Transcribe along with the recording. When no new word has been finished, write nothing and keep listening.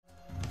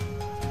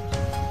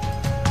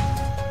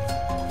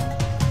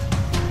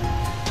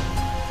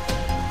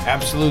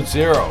Absolute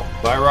Zero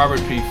by Robert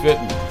P.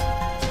 Fitton.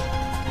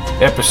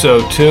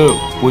 Episode 2.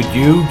 Would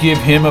you give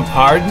him a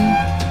pardon?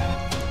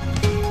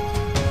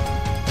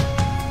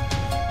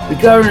 The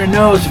governor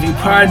knows if he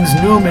pardons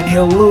Newman,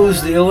 he'll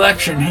lose the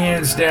election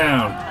hands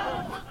down.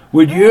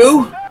 Would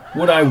you?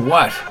 Would I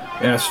what?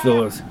 Asked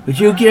Phillips. Would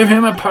you give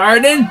him a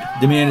pardon?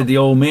 Demanded the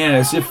old man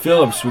as if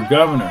Phillips were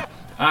governor.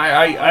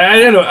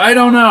 I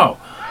don't know,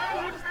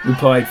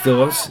 replied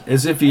Phillips,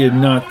 as if he had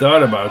not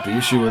thought about the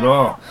issue at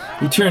all.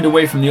 He turned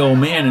away from the old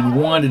man and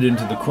wandered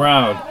into the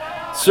crowd.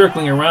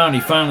 Circling around, he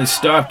finally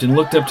stopped and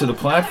looked up to the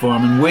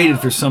platform and waited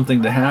for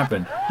something to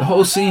happen. The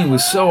whole scene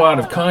was so out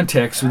of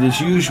context with his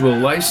usual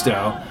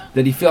lifestyle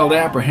that he felt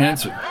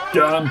apprehensive.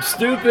 "Dumb,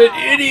 stupid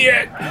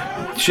idiot!"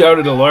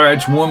 shouted a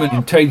large woman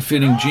in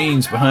tight-fitting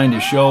jeans behind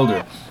his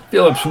shoulder.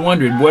 Phillips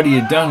wondered what he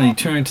had done and he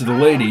turned to the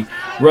lady,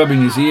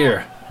 rubbing his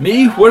ear.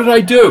 "Me? What did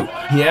I do?"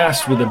 he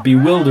asked with a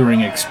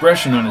bewildering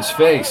expression on his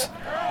face.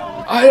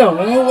 "I don't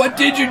know. What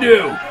did you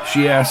do?"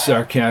 she asked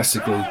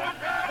sarcastically.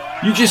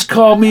 "You just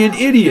called me an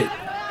idiot,"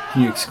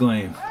 he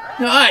exclaimed.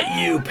 "Not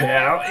you,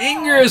 pal.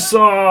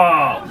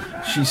 Ingersoll!"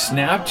 she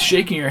snapped,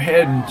 shaking her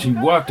head, and she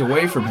walked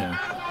away from him.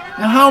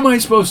 "Now how am I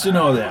supposed to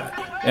know that?"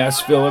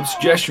 asked Phillips,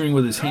 gesturing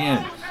with his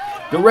hand.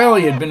 The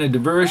rally had been a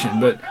diversion,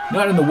 but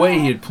not in the way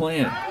he had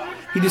planned.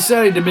 He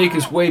decided to make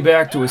his way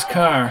back to his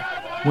car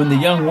when the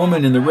young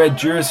woman in the red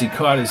jersey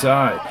caught his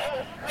eye.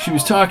 She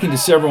was talking to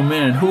several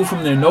men who,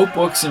 from their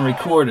notebooks and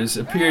recorders,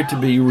 appeared to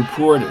be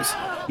reporters.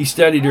 He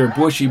studied her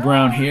bushy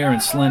brown hair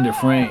and slender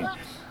frame.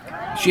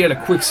 She had a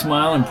quick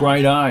smile and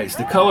bright eyes,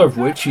 the color of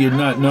which he had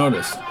not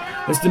noticed.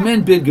 As the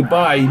men bid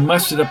goodbye, he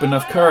mustered up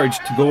enough courage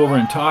to go over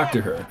and talk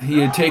to her. He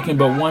had taken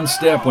but one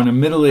step when a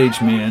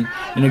middle-aged man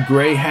in a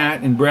gray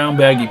hat and brown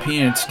baggy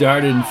pants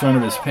darted in front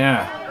of his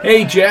path.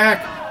 "Hey,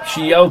 Jack!"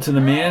 she yelled to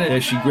the man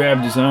as she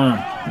grabbed his arm.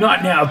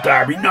 Not now,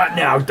 Darby.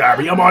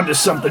 I'm on to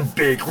something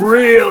big,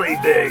 really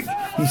big,"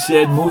 he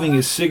said, moving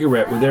his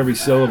cigarette with every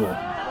syllable.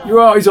 "You're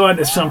always on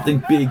to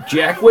something big,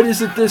 Jack. What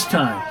is it this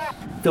time?"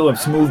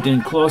 Phillips moved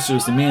in closer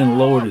as the man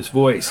lowered his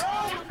voice.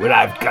 "What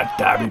I've got,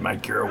 Darby, my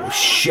girl, will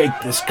shake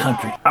this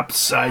country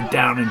upside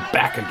down and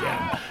back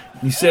again,"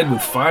 he said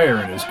with fire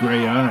in his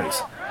gray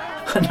eyes.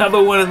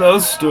 "Another one of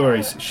those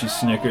stories," she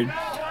snickered.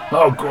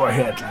 "Oh, go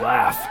ahead,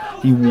 laugh,"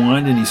 he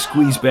warned, and he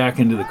squeezed back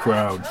into the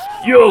crowd.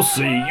 You'll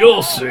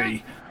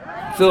see.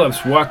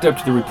 Phillips walked up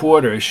to the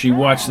reporter as she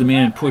watched the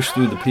man push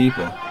through the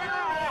people.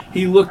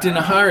 "He looked in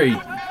a hurry,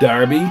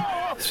 Darby,"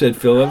 said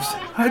Phillips.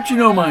 "How'd you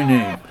know my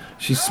name?"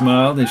 She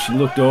smiled as she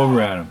looked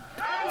over at him.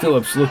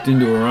 Phillips looked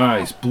into her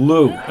eyes.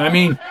 "Blue.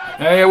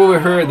 I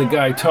overheard the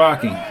guy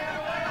talking."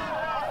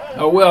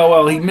 "Oh,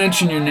 well, he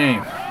mentioned your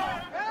name."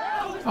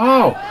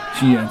 "Oh,"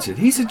 she answered,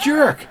 "he's a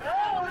jerk.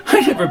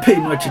 I never pay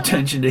much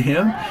attention to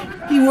him.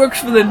 He works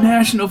for the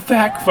National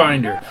Fact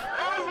Finder.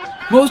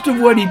 Most of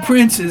what he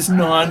prints is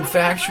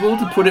non-factual,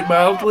 to put it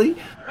mildly."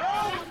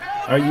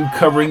 "Are you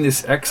covering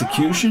this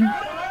execution?"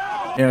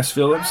 asked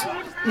Phillips.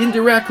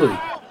 "Indirectly,"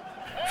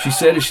 she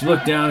said as she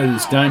looked down at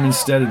his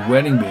diamond-studded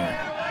wedding band.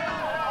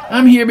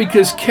 "I'm here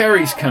because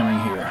Carey's coming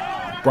here."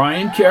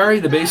 "Brian Carey,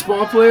 the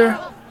baseball player?"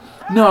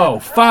 "No,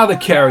 Father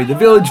Carey, the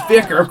village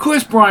vicar. Of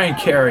course Brian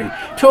Carey.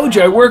 Told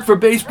you I work for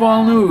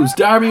Baseball News.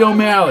 Darby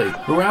O'Malley,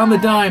 around the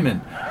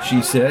diamond,"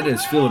 she said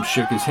as Phillips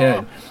shook his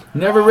head.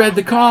 "Never read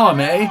the column,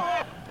 eh?"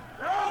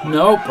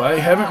 "Nope, I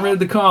haven't read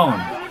the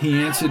column,"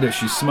 he answered as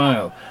she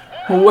smiled.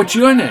 "Well, what's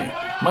your name?"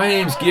 "My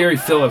name's Garry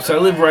Phillips. I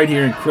live right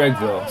here in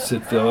Craigville,"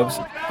 said Phillips.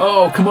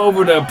 "Oh, come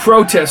over to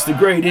protest the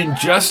great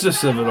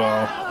injustice of it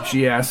all?"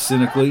 she asked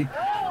cynically.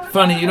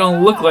 "Funny, you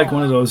don't look like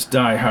one of those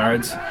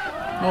diehards."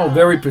 "Oh,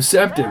 very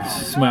perceptive,"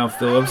 smiled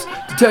Phillips.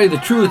 "To tell you the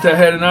truth, I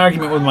had an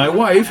argument with my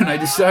wife, and I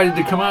decided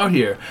to come out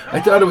here.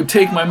 I thought it would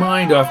take my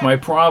mind off my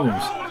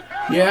problems."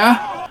 "Yeah?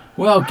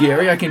 Well,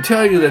 Garry, I can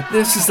tell you that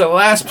this is the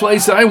last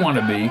place I want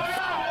to be.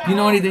 If you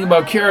know anything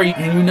about Carey,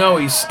 and you know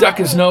he's stuck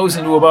his nose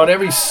into about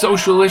every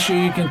social issue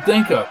you can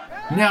think of.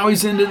 Now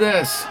he's into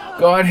this.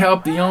 God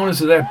help the owners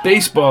of that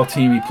baseball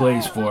team he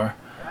plays for."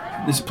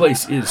 "This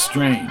place is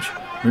strange,"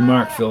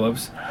 remarked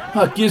Phillips.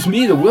 "Oh, it gives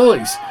me the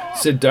willies,"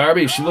 said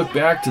Darby as she looked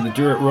back to the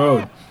dirt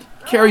road.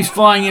 "Carey's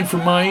flying in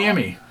from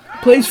Miami.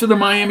 Plays for the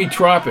Miami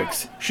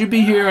Tropics. Should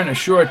be here in a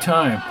short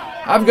time.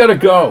 I've got to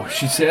go,"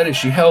 she said as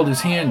she held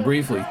his hand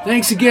briefly.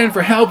 "Thanks again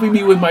for helping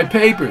me with my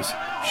papers,"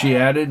 she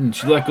added, and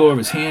she let go of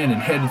his hand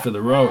and headed for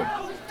the road.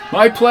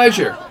 "My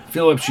pleasure,"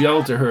 Phillips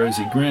yelled to her as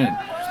he grinned.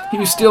 He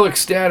was still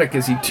ecstatic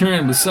as he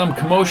turned with some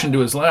commotion to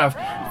his left,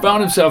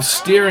 found himself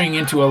staring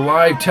into a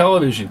live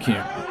television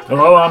camera.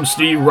 "Hello, I'm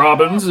Steve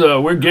Robbins.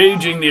 We're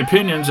gauging the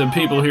opinions of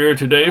people here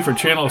today for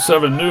Channel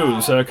 7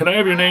 News. Can I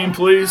have your name,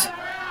 please?"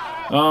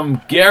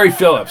 Garry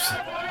Phillips."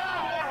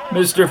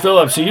 "Mr.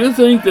 Phillips, do you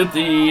think that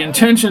the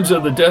intentions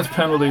of the death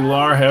penalty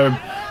law have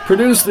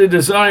produced the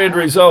desired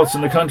results in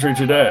the country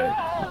today?"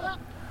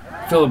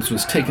 Phillips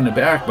was taken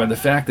aback by the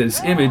fact that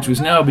his image was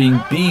now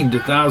being beamed to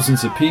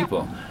thousands of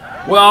people.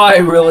 "Well, I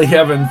really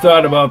haven't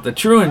thought about the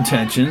true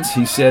intentions,"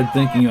 he said,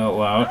 thinking out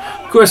loud.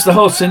 "Of course, the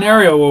whole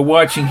scenario we're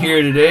watching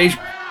here today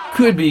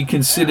could be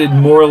considered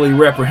morally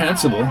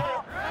reprehensible.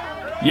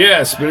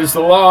 Yes, but is the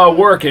law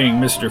working,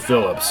 Mr.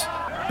 Phillips?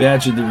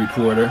 Badgered the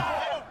reporter.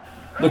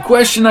 The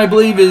question, I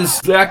believe,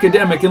 is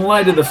academic in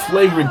light of the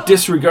flagrant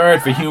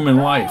disregard for human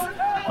life.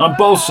 On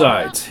both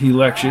sides, he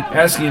lectured,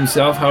 asking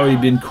himself how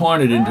he'd been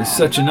cornered into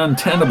such an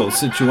untenable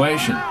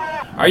situation.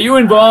 Are you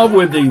involved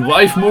with the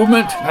life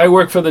movement? I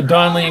work for the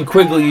Donnelly and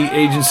Quigley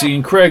agency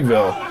in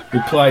Craigville,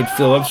 replied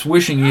Phillips,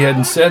 wishing he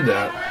hadn't said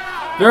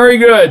that. Very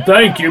good,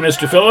 thank you,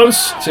 Mr.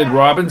 Phillips, said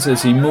Robbins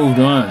as he moved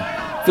on.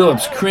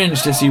 Phillips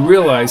cringed as he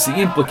realized the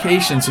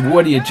implications of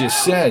what he had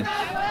just said.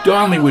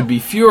 Donnelly would be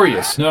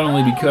furious, not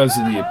only because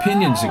of the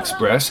opinions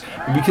expressed,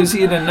 but because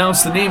he had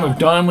announced the name of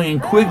Donnelly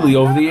and Quigley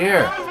over the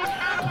air.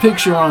 The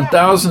picture on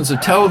thousands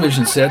of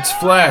television sets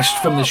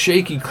flashed from the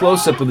shaky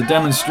close-up of the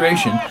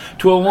demonstration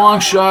to a long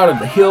shot of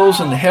the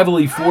hills and the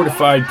heavily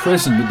fortified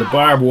prison with the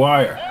barbed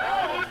wire.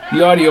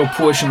 The audio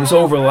portion was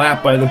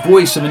overlapped by the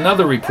voice of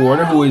another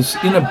reporter who was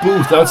in a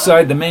booth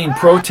outside the main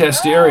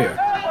protest area.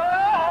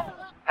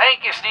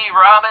 Thank you, Steve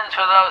Robbins,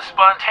 for those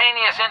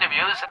spontaneous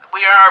interviews.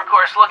 We are, of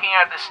course, looking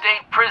at the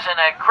state prison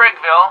at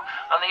Craigville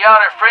on the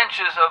outer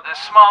fringes of this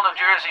small New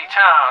Jersey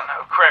town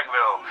of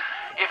Craigville.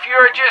 If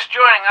you're just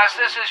joining us,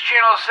 this is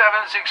Channel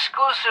 7's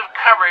exclusive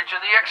coverage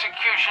of the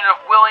execution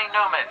of Willie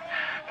Newman.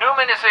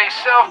 Newman is a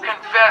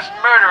self-confessed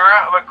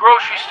murderer of a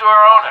grocery store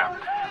owner,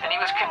 and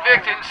he was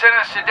convicted and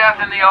sentenced to death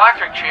in the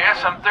electric chair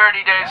some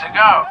 30 days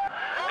ago.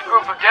 The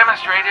group of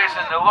demonstrators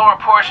in the lower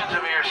portions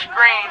of your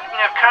screen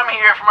have come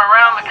here from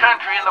around the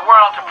country and the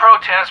world to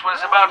protest what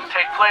is about to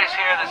take place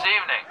here this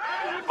evening.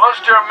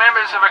 Most are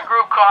members of a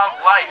group called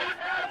LIFE,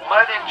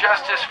 Let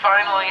Injustice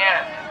Finally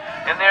End.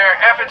 And their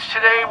efforts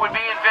today would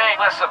be in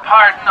vain unless a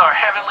pardon or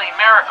heavenly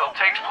miracle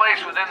takes place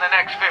within the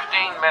next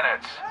 15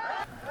 minutes.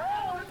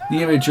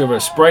 The image of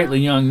a sprightly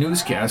young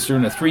newscaster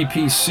in a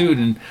three-piece suit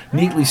and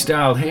neatly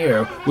styled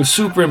hair was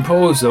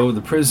superimposed over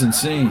the prison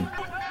scene.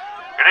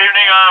 Good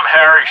evening, I'm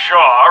Harry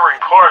Shaw,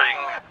 reporting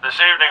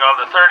this evening on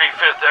the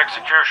 35th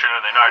execution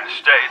in the United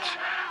States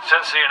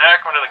since the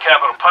enactment of the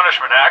Capital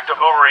Punishment Act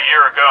of over a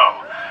year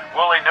ago.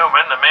 Willie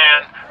Newman, the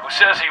man who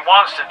says he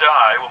wants to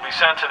die, will be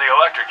sent to the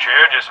electric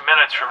chair just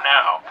minutes from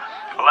now.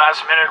 A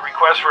last-minute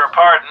request for a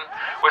pardon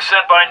was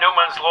sent by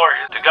Newman's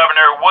lawyer to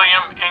Governor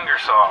William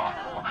Ingersoll.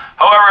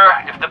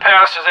 However, if the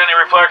past is any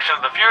reflection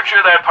of the future,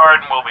 that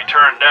pardon will be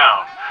turned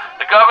down.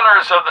 The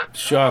governors of the...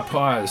 Shaw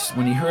paused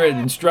when he heard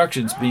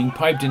instructions being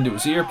piped into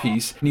his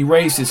earpiece, and he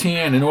raised his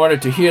hand in order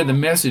to hear the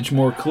message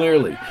more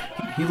clearly.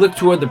 He looked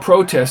toward the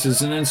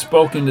protesters and then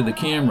spoke into the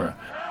camera.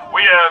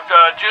 We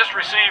have just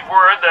received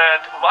word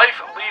that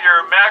Life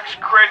leader Max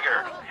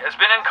Krager has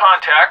been in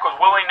contact with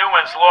Willie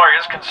Newman's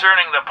lawyers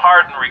concerning the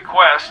pardon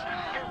request.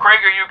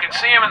 Krager, you can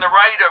see him in the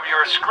right of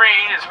your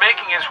screen, is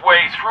making his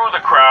way through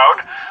the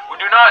crowd. We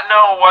do not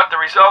know what the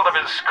result of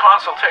his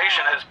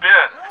consultation has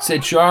been,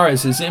 said Shaw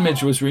as his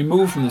image was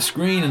removed from the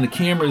screen and the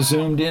camera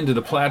zoomed into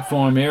the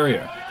platform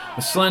area.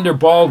 A slender,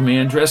 bald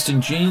man dressed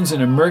in jeans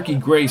and a murky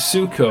gray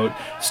suit coat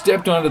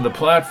stepped onto the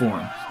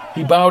platform.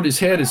 He bowed his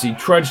head as he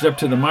trudged up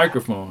to the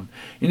microphone.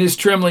 In his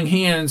trembling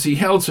hands, he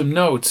held some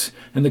notes,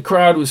 and the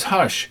crowd was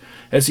hushed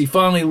as he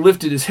finally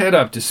lifted his head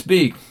up to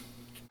speak.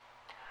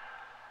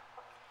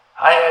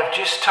 I have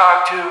just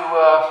talked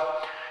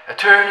to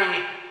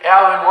Attorney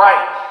Alan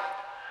Wright.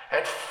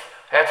 At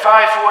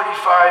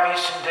 5:45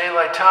 Eastern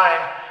Daylight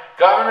Time,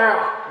 Governor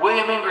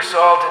William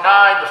Ingersoll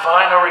denied the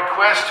final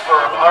request for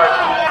a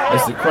pardon.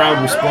 As the crowd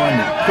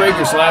responded,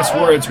 Krager's last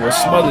words were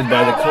smothered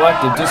by the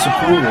collective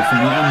disapproval from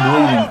the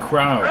unbelieving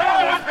crowd.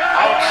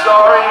 I'm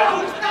sorry.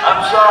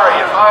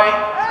 If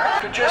I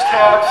could just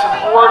have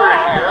some order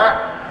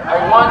here, I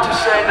want to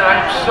say that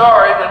I'm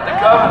sorry that the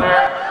governor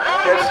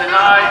has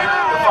denied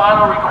the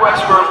final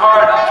request for a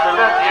pardon to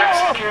prevent the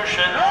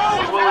execution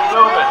of Willie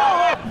Newman,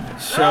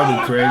 shouted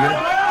Krager.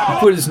 He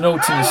put his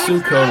notes in his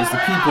suit coat as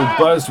the people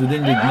buzzed with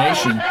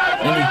indignation,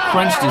 and he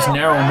crunched his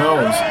narrow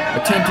nose,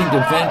 attempting to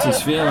vent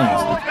his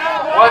feelings.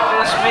 What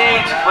this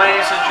means,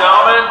 ladies and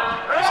gentlemen,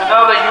 is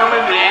another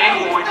human being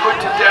who we put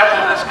to death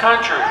in this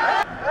country.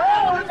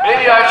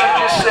 Maybe I should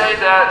just say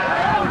that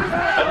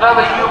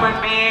another human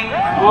being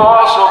will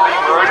also be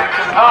murdered,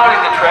 compounding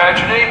the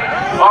tragedy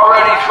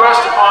already thrust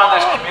upon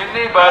this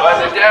community by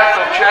the death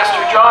of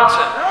Chester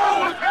Johnson.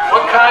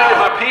 What kind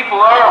of a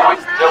people are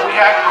we that we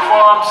have to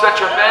perform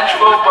such a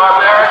vengeful,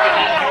 barbaric, and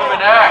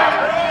inhuman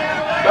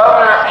act?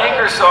 Governor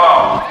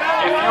Ingersoll,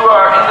 if you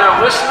are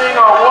either listening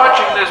or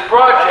watching this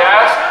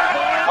broadcast,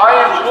 I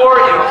implore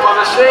you, for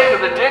the sake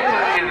of the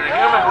dignity of the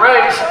human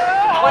race,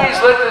 to please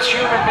let this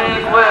human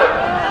being live.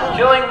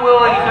 Killing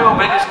Willie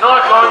Newman is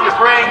not going to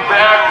bring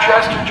back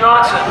Chester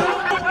Johnson,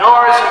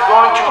 nor is it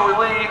going to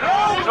relieve,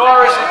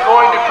 nor is it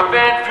going to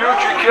prevent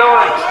future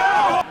killings.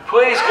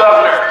 Please,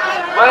 Governor,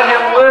 let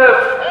him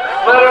live.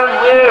 Let him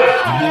live.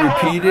 He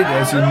repeated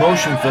as he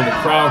motioned for the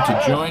crowd to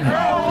join him.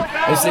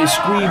 As they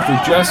screamed for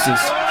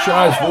justice,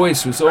 Shaw's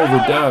voice was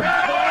overdubbed.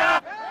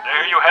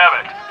 There you have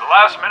it. The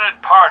last-minute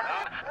pardon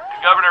to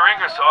Governor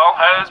Ingersoll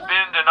has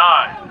been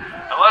denied.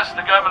 Unless unless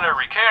the governor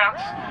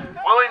recants,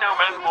 Willie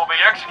Newman will be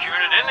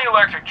executed in the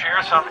electric chair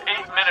some 8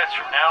 minutes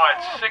from now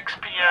at 6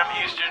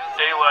 p.m. Eastern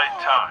Daylight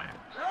Time.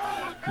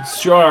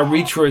 Shaw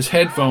reached for his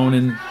headphone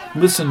and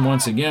listened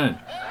once again.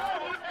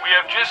 We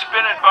have just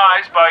been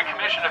advised by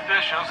commission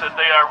officials that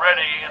they are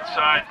ready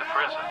inside the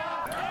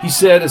prison. He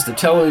said as the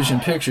television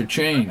picture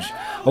changed.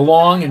 A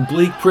long and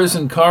bleak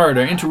prison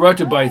corridor,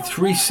 interrupted by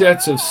 3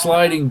 sets of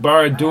sliding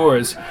barred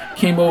doors,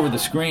 came over the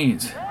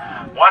screens.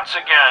 Once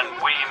again,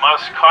 we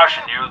must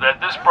caution you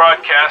that this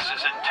broadcast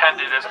is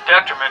intended as a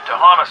detriment to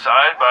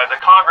homicide by the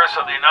Congress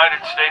of the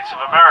United States of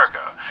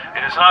America.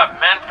 It is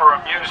not meant for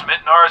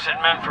amusement, nor is it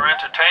meant for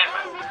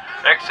entertainment.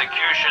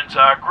 Executions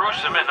are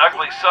gruesome and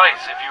ugly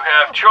sights. If you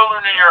have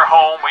children in your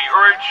home, we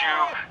urge you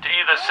to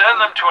either send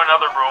them to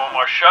another room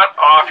or shut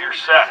off your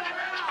set.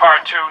 As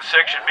Part 2,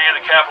 Section B of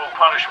the Capital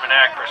Punishment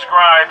Act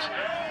prescribes,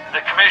 the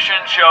Commission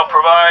shall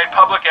provide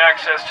public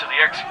access to the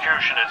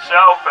execution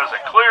itself as a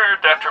clear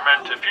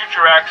detriment to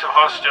future acts of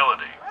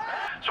hostility.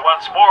 So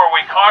once more,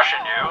 we caution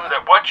you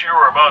that what you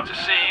are about to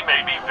see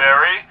may be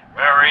very,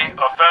 very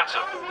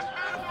offensive.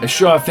 As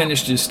Shaw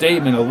finished his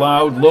statement, a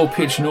loud,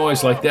 low-pitched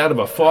noise like that of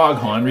a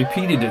foghorn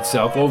repeated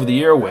itself over the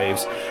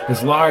airwaves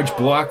as large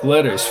block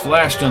letters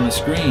flashed on the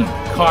screen.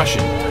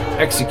 Caution,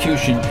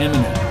 execution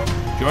imminent.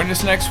 Join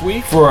us next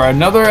week for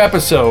another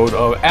episode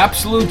of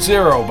Absolute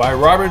Zero by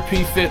Robert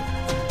P. Fitton.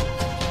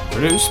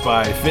 Produced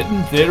by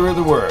Fitton Theater of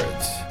the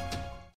Words.